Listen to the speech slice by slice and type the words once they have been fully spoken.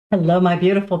Hello, my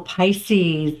beautiful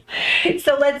Pisces.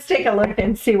 So let's take a look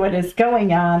and see what is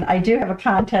going on. I do have a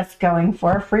contest going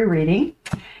for a free reading,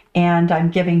 and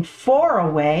I'm giving 4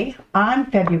 away on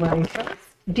February 1st.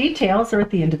 Details are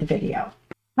at the end of the video.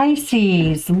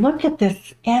 Pisces, look at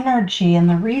this energy in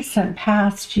the recent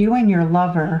past. You and your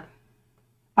lover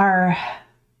are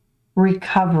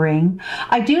recovering.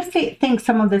 I do think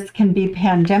some of this can be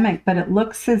pandemic, but it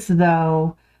looks as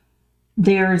though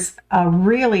there's a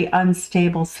really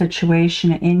unstable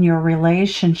situation in your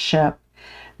relationship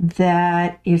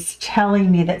that is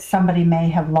telling me that somebody may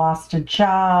have lost a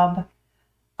job.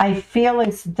 I feel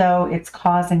as though it's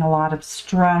causing a lot of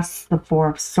stress, the Four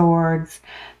of Swords,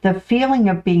 the feeling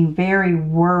of being very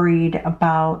worried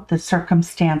about the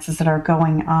circumstances that are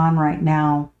going on right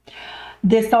now.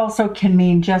 This also can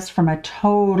mean, just from a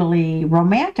totally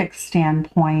romantic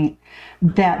standpoint,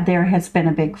 that there has been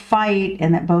a big fight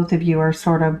and that both of you are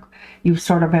you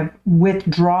have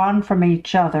withdrawn from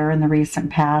each other in the recent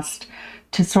past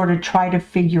to sort of try to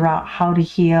figure out how to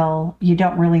heal. You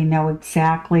don't really know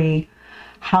exactly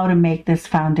how to make this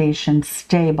foundation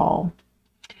stable.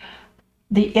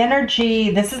 The energy,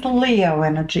 this is Leo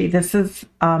energy, this is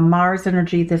Mars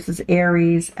energy, this is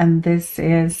Aries, and this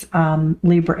is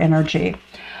Libra energy.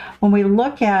 When we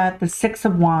look at the Six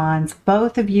of Wands,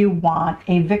 both of you want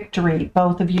a victory.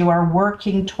 Both of you are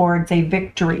working towards a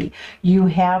victory. You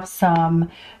have some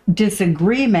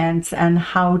disagreements on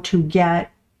how to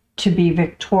get to be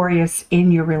victorious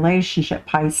in your relationship,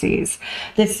 Pisces.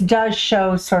 This does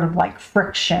show sort of like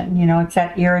friction. You know, it's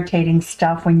that irritating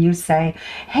stuff when you say,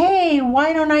 hey,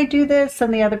 why don't I do this?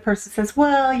 And the other person says,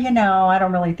 well, you know, I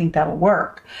don't really think that'll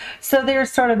work. So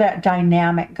there's sort of that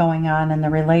dynamic going on in the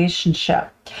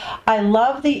relationship. I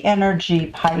love the energy,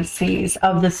 Pisces,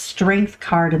 of the Strength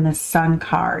card and the Sun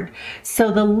card.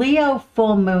 So the Leo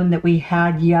full moon that we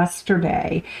had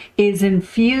yesterday is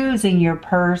infusing your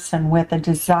person with a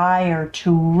desire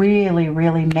to really,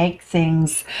 really make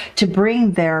things, to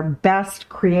bring their best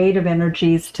creative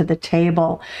energies to the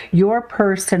table. Your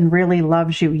person really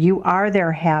loves you. You are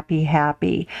their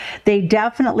happy. They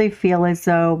definitely feel as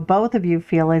though, both of you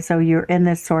feel as though you're in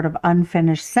this sort of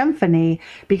unfinished symphony,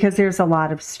 because there's a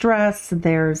lot of stress,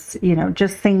 there's, you know,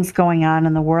 just things going on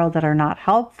in the world that are not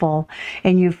helpful,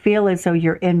 and you feel as though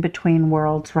you're in between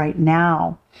worlds right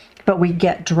now. But we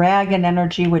get dragon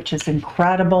energy, which is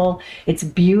incredible. It's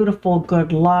beautiful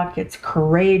good luck. It's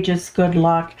courageous good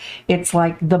luck. It's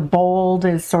like the bold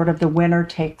is sort of the winner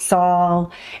takes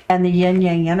all. And the yin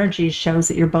yang energy shows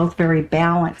that you're both very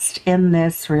balanced in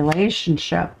this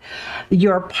relationship.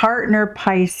 Your partner,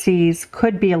 Pisces,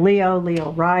 could be a Leo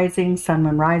rising, Sun,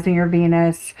 Moon, rising, or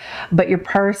Venus. But your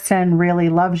person really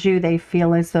loves you. They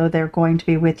feel as though they're going to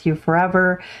be with you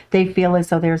forever. They feel as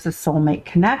though there's a soulmate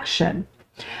connection.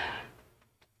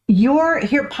 You're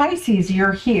here, Pisces,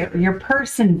 you're here. Your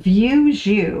person views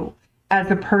you as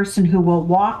a person who will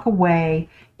walk away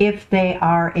if they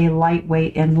are a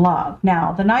lightweight in love.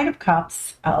 Now, the Knight of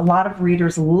Cups, a lot of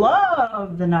readers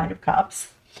love the Knight of Cups.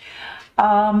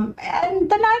 And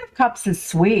the Knight of Cups is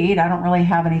sweet. I don't really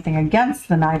have anything against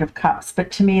the Knight of Cups,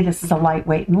 but to me, this is a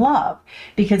lightweight in love,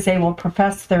 because they will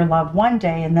profess their love one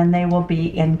day and then they will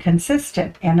be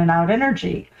inconsistent, in and out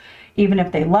energy. Even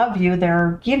if they love you,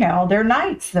 they're, you know, they're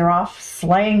knights. They're off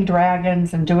slaying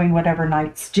dragons and doing whatever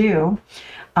knights do.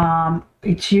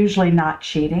 It's usually not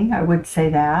cheating, I would say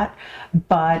that,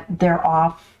 but they're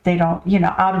off. They don't, you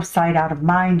know, out of sight, out of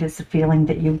mind is the feeling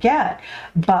that you get.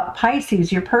 But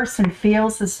Pisces, your person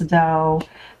feels as though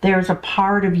there's a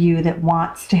part of you that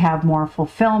wants to have more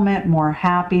fulfillment, more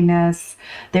happiness.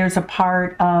 There's a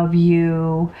part of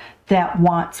you that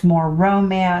wants more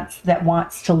romance, that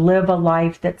wants to live a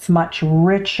life that's much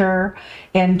richer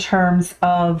in terms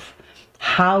of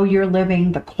how you're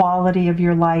living, the quality of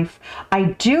your life. I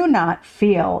do not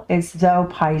feel as though,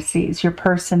 Pisces, your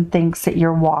person thinks that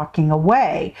you're walking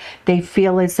away. They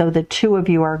feel as though the two of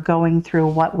you are going through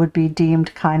what would be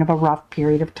deemed kind of a rough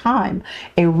period of time,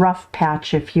 a rough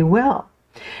patch, if you will.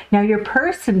 Now, your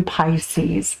person,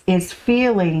 Pisces, is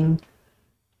feeling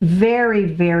very,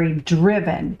 very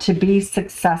driven to be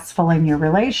successful in your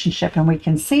relationship, and we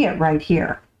can see it right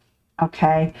here,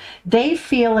 okay? They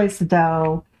feel as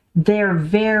though they're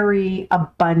very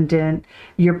abundant.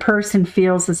 Your person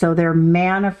feels as though they're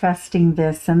manifesting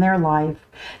this in their life.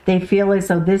 They feel as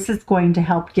though this is going to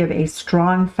help give a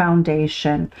strong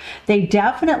foundation. They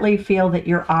definitely feel that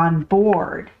you're on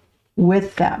board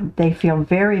with them. They feel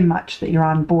very much that you're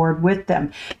on board with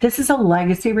them. This is a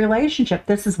legacy relationship.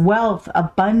 This is wealth,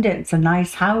 abundance, a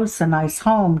nice house, a nice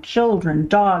home, children,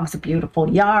 dogs, a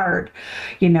beautiful yard,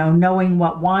 you know, knowing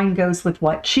what wine goes with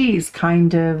what cheese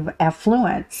kind of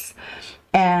affluence.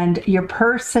 And your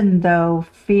person, though,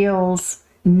 feels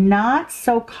not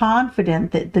so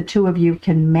confident that the two of you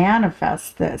can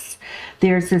manifest this.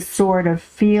 There's this sort of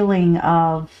feeling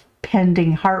of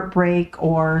pending heartbreak,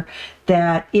 or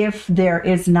that if there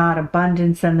is not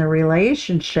abundance in the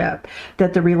relationship,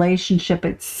 that the relationship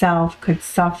itself could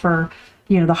suffer,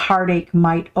 the heartache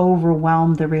might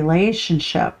overwhelm the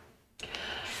relationship.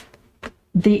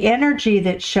 The energy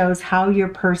that shows how your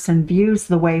person views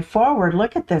the way forward,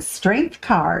 look at this Strength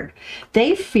card.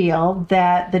 They feel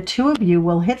that the two of you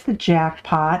will hit the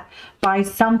jackpot by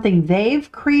something they've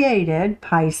created,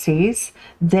 Pisces.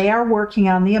 They are working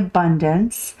on the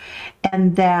abundance,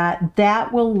 and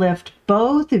that will lift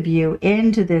both of you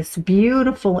into this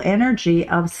beautiful energy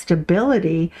of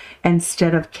stability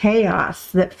instead of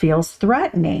chaos that feels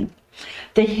threatening.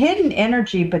 The hidden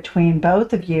energy between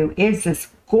both of you is this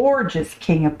gorgeous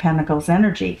King of Pentacles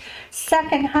energy.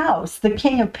 Second house, the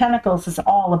King of Pentacles is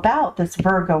all about this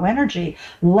Virgo energy.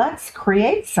 Let's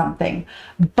create something.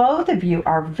 Both of you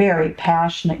are very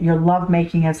passionate. Your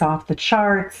lovemaking is off the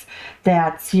charts.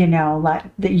 That's, like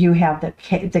that you have the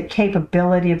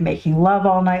capability of making love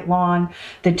all night long.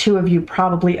 The two of you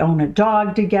probably own a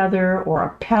dog together or a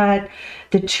pet.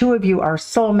 The two of you are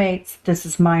soulmates. This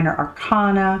is minor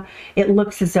arcana. It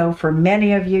looks as though for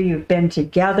many of you, you've been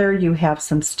together. You have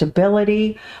some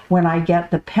stability. When I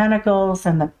get the Pentacles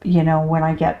and when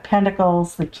I get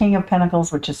Pentacles, the King of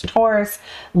Pentacles, which is Taurus,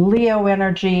 Leo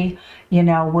energy,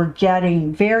 we're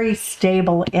getting very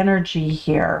stable energy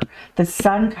here. The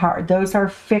Sun card, those are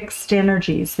fixed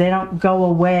energies. They don't go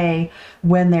away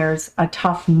when there's a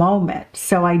tough moment.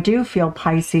 So I do feel,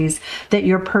 Pisces, that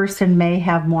your person may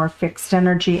have more fixed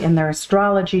energy in their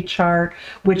astrology chart,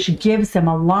 which gives them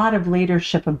a lot of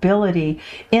leadership ability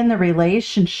in the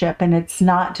relationship. And it's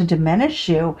not to diminish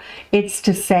you. It's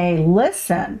to say,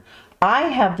 listen, I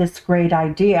have this great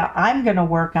idea. I'm going to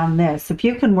work on this. If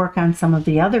you can work on some of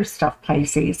the other stuff,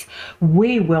 Pisces,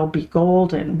 we will be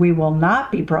golden. We will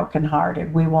not be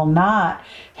brokenhearted. We will not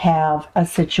have a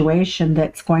situation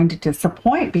that's going to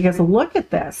disappoint, because look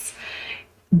at this.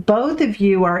 Both of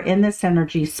you are in this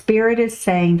energy. Spirit is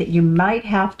saying that you might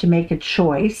have to make a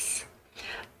choice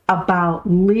about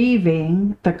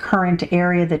leaving the current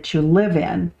area that you live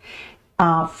in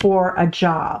for a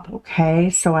job, okay?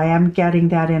 So I am getting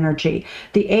that energy.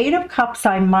 The Eight of Cups,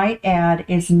 I might add,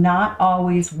 is not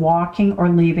always walking or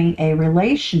leaving a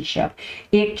relationship.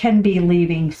 It can be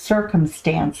leaving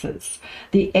circumstances.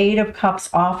 The Eight of Cups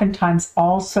oftentimes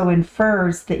also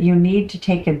infers that you need to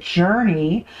take a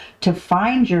journey to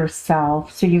find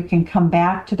yourself so you can come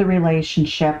back to the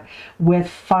relationship with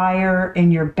fire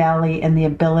in your belly and the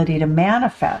ability to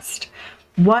manifest.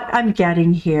 What I'm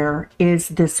getting here is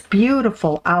this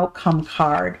beautiful outcome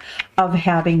card of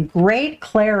having great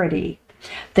clarity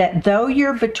that though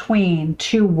you're between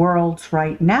two worlds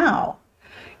right now,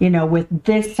 with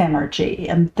this energy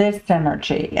and this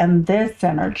energy and this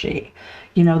energy,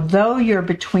 though you're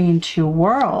between two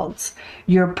worlds,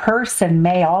 your person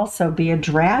may also be a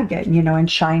dragon, in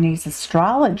Chinese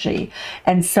astrology.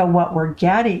 And so what we're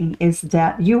getting is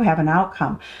that you have an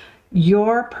outcome.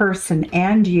 Your person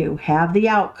and you have the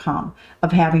outcome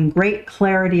of having great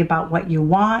clarity about what you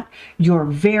want. You're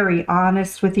very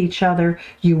honest with each other.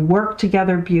 You work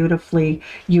together beautifully.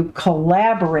 You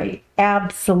collaborate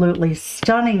absolutely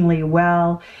stunningly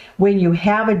well. When you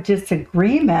have a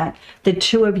disagreement, the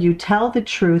two of you tell the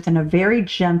truth in a very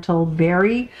gentle,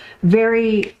 very,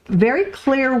 very, very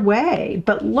clear way.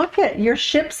 But look at, your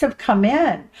ships have come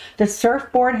in. The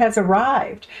surfboard has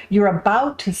arrived. You're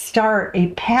about to start a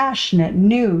passionate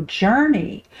new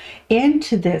journey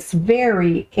into this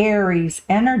very Aries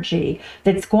energy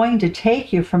that's going to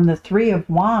take you from the Three of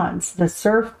Wands, the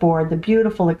surfboard, the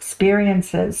beautiful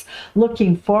experiences,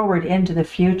 looking forward into the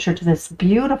future to this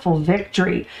beautiful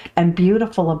victory and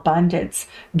beautiful abundance,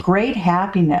 great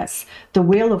happiness. The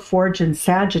Wheel of Fortune,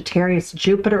 Sagittarius,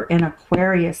 Jupiter in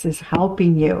Aquarius is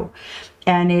helping you.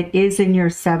 And it is in your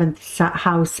seventh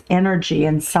house energy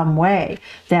in some way.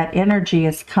 That energy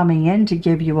is coming in to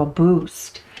give you a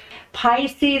boost.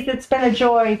 Pisces, it's been a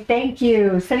joy. Thank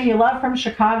you. Sending you love from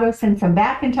Chicago. Send some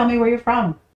back and tell me where you're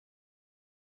from.